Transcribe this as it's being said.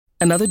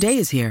Another day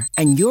is here,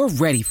 and you're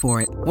ready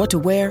for it. What to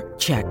wear?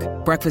 Check.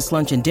 Breakfast,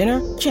 lunch, and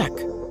dinner? Check.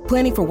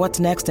 Planning for what's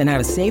next and how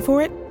to save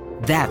for it?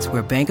 That's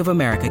where Bank of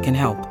America can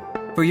help.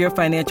 For your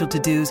financial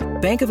to-dos,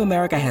 Bank of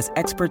America has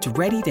experts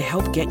ready to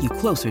help get you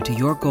closer to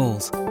your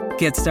goals.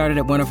 Get started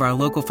at one of our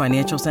local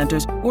financial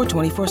centers or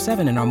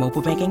 24/7 in our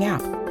mobile banking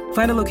app.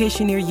 Find a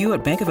location near you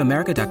at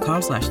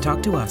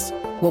bankofamerica.com/talktous.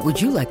 What would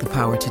you like the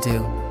power to do?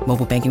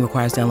 Mobile banking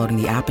requires downloading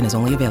the app and is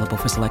only available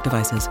for select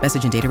devices.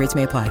 Message and data rates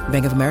may apply.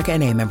 Bank of America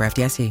N.A., member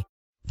FDIC.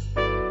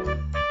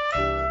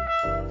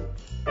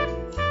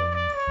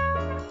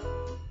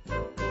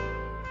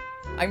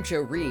 I'm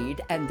Joe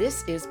Reed, and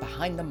this is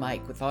Behind the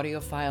Mic with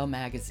AudioFile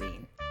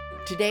magazine.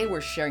 Today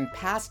we're sharing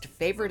past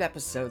favorite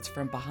episodes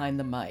from Behind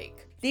the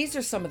Mic. These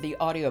are some of the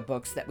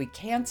audiobooks that we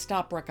can't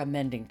stop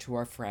recommending to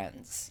our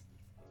friends.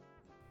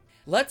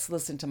 Let's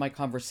listen to my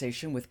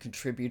conversation with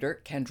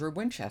contributor Kendra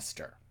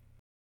Winchester.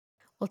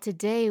 Well,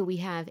 today we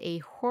have a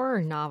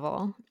horror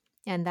novel,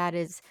 and that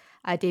is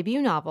a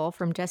debut novel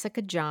from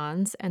Jessica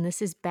Johns, and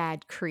this is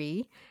Bad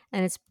CREE,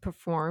 and it's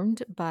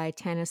performed by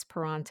Tanis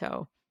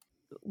Paranto.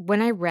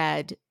 When I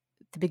read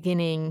the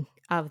beginning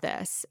of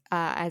this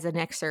as an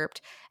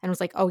excerpt and was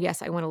like, oh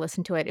yes, I want to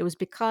listen to it, it was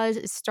because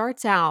it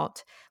starts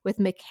out with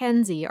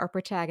Mackenzie, our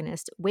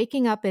protagonist,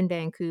 waking up in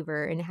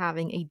Vancouver and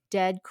having a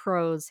dead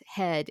crow's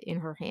head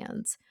in her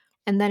hands.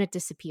 And then it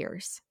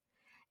disappears.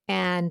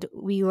 And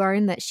we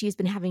learn that she's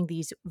been having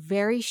these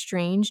very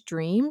strange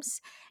dreams,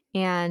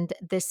 and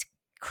this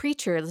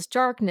creature, this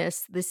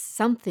darkness, this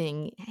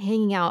something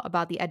hanging out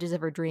about the edges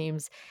of her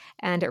dreams,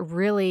 and it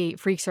really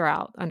freaks her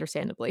out,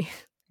 understandably.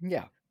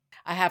 Yeah.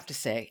 I have to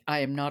say, I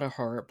am not a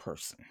horror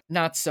person.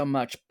 Not so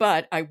much,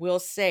 but I will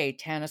say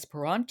Tanis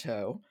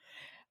Paranto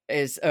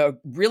is a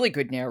really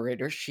good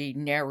narrator. She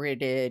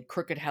narrated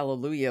Crooked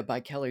Hallelujah by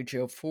Kelly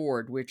Jo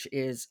Ford, which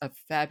is a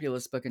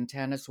fabulous book, and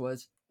Tanis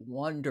was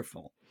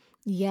wonderful.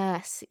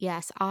 Yes.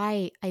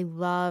 I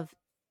love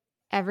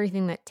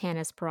everything that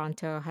Tanis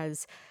Paranto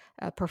has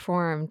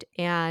performed.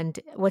 And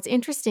what's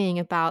interesting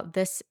about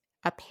this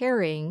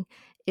pairing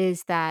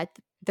is that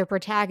the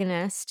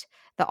protagonist,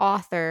 the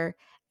author,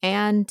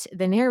 and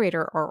the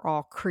narrator are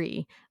all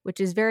CREE, which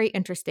is very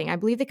interesting. I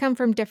believe they come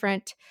from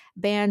different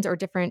bands or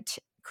different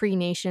CREE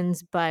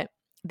nations, but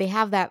they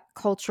have that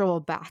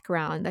cultural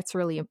background that's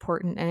really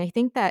important. And I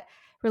think that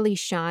really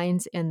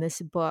shines in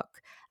this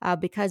book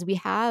because we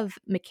have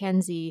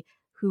Mackenzie,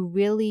 who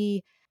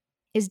really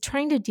is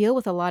trying to deal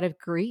with a lot of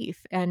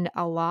grief and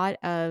a lot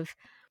of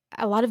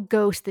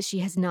ghosts that she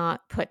has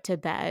not put to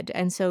bed.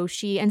 And so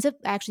she ends up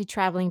actually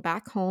traveling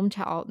back home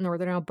to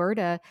northern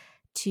Alberta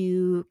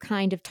to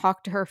kind of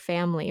talk to her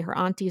family. Her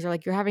aunties are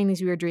like, you're having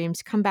these weird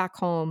dreams, come back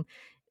home.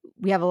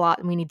 We have a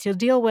lot we need to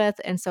deal with.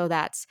 And so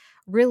that's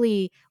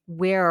really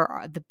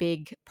where the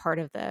big part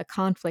of the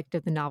conflict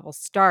of the novel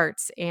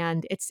starts.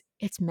 And it's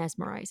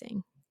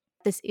mesmerizing.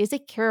 This is a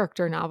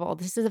character novel.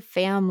 This is a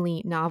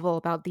family novel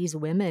about these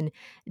women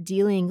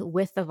dealing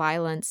with the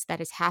violence that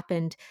has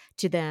happened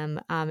to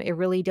them. It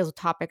really deals with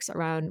topics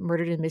around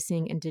murdered and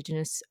missing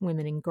Indigenous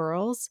women and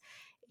girls.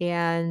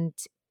 And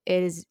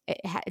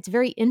it's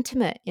very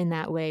intimate in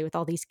that way with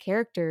all these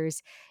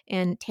characters.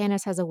 And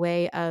Tanis has a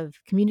way of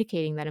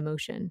communicating that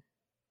emotion.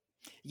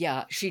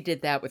 Yeah, she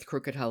did that with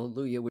Crooked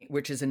Hallelujah,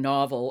 which is a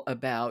novel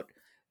about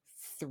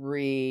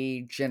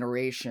 3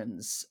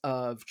 generations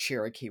of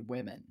Cherokee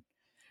women.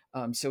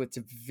 So it's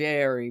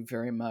very,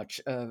 very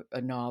much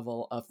a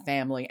novel of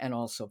family and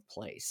also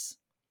place.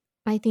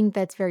 I think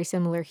that's very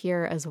similar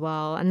here as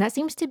well. And that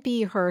seems to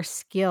be her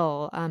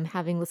skill,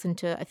 having listened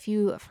to a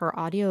few of her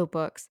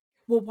audiobooks.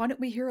 Well, why don't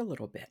we hear a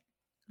little bit?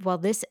 Well,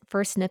 this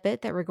first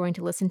snippet that we're going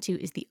to listen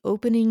to is the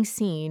opening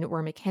scene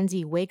where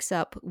Mackenzie wakes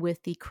up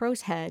with the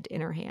crow's head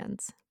in her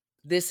hands.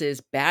 This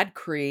is Bad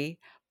CREE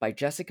by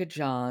Jessica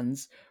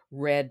Johns,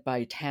 read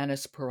by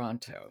Tanis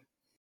Paranto.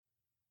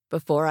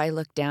 Before I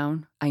look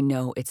down, I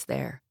know it's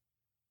there.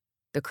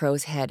 The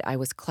crow's head I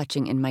was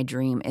clutching in my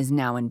dream is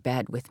now in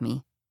bed with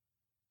me.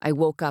 I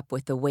woke up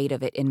with the weight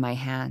of it in my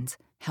hands,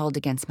 held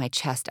against my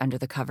chest under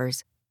the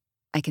covers.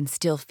 I can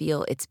still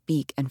feel its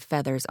beak and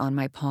feathers on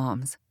my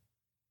palms.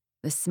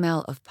 The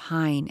smell of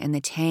pine and the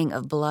tang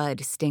of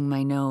blood sting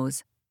my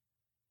nose.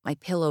 My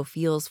pillow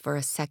feels for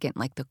a second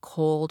like the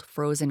cold,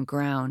 frozen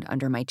ground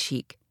under my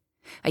cheek.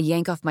 I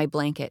yank off my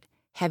blanket,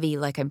 heavy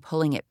like I'm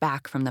pulling it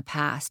back from the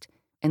past,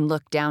 and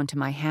look down to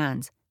my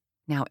hands,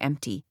 now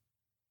empty.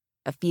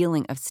 A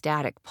feeling of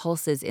static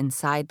pulses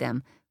inside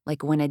them,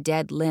 like when a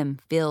dead limb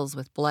fills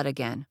with blood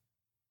again.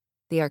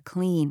 They are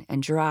clean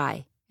and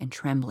dry and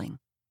trembling.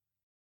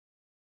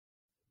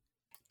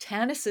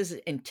 Tanis's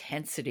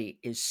intensity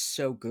is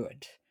so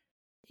good.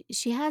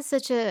 She has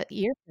such a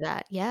ear for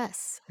that.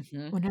 Yes.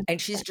 Mm-hmm.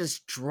 And she's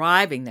just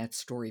driving that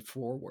story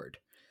forward.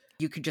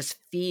 You can just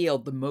feel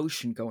the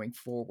motion going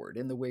forward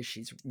in the way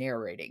she's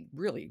narrating.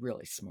 Really,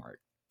 really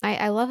smart.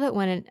 I love it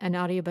when an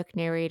audiobook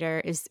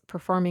narrator is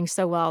performing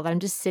so well that I'm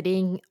just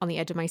sitting on the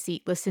edge of my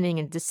seat listening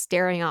and just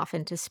staring off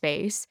into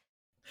space.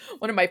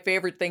 One of my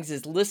favorite things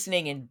is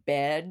listening in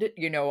bed,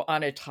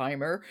 on a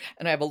timer,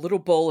 and I have a little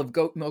bowl of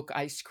goat milk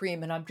ice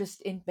cream, and I'm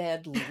just in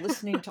bed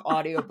listening to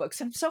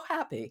audiobooks, and I'm so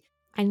happy.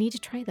 I need to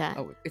try that.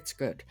 Oh, it's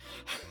good.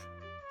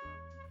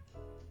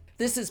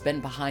 This has been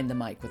Behind the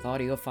Mic with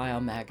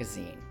AudioFile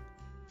magazine.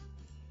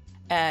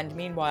 And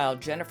meanwhile,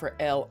 Jennifer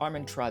L.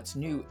 Armentrout's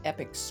new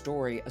epic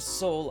story, A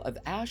Soul of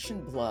Ash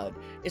and Blood,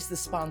 is the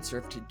sponsor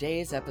of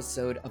today's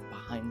episode of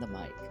Behind the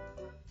Mic.